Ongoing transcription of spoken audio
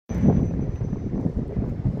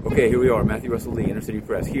Okay, here we are, Matthew Russell Lee, Inner City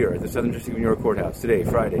Press, here at the Southern District of New York Courthouse. Today,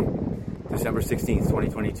 Friday, December 16th,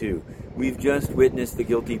 2022. We've just witnessed the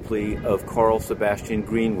guilty plea of Carl Sebastian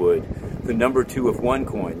Greenwood, the number 2 of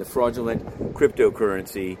OneCoin, the fraudulent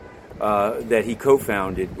cryptocurrency that he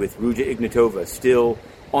co-founded with Ruja Ignatova, still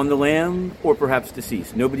on the lam or perhaps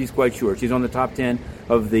deceased. Nobody's quite sure. She's on the top 10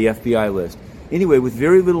 of the FBI list. Anyway, with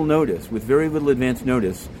very little notice, with very little advance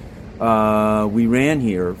notice, we ran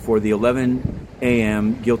here for the 11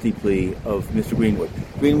 a.m. guilty plea of Mr. Greenwood.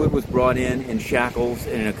 Greenwood was brought in shackles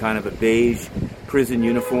and in a kind of a beige prison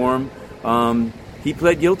uniform. He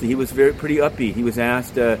pled guilty. He was pretty upbeat. He was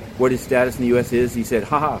asked what his status in the U.S. is. He said,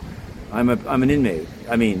 "Haha, I'm an inmate."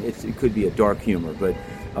 I mean, it could be a dark humor, but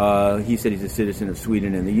he said he's a citizen of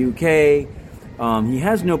Sweden and the U.K. He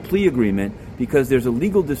has no plea agreement because there's a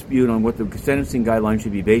legal dispute on what the sentencing guidelines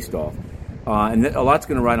should be based off. And a lot's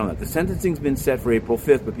going to ride on that. The sentencing's been set for April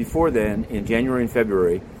 5th, but before then, in January and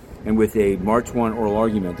February, and with a March 1 oral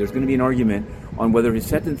argument, there's going to be an argument on whether his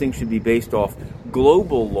sentencing should be based off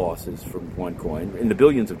global losses from OneCoin in the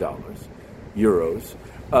billions of dollars, euros,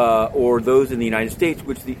 or those in the United States,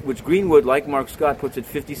 which Greenwood, like Mark Scott, puts at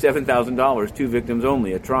 $57,000, 2 victims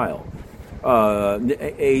only at trial.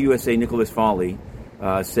 AUSA Nicholas Foley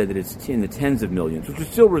said that it's in the tens of millions, which would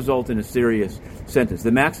still result in a serious sentence.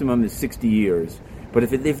 The maximum is 60 years. But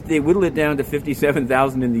if they whittle it down to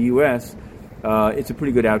 57,000 in the U.S., it's a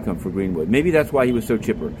pretty good outcome for Greenwood. Maybe that's why he was so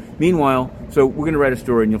chipper. Meanwhile, so we're going to write a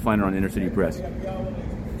story, and you'll find it on Inner City Press.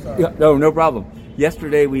 Yeah, no problem.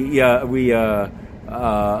 Yesterday we covered.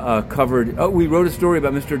 We wrote a story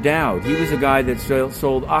about Mr. Dowd. He was a guy that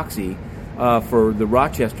sold Oxy for the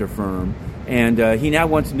Rochester firm. And he now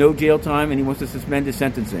wants no jail time, and he wants to suspend his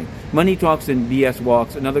sentencing. Money talks and BS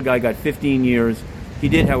walks. Another guy got 15 years. He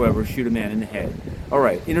did, however, shoot a man in the head. All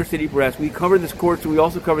right, Inner City Press. We cover this court, so we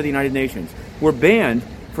also cover the United Nations. We're banned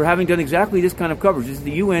for having done exactly this kind of coverage.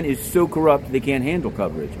 The UN is so corrupt they can't handle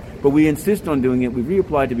coverage. But we insist on doing it. We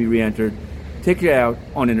reapplied to be re-entered. Check it out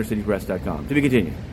on innercitypress.com. To be continued.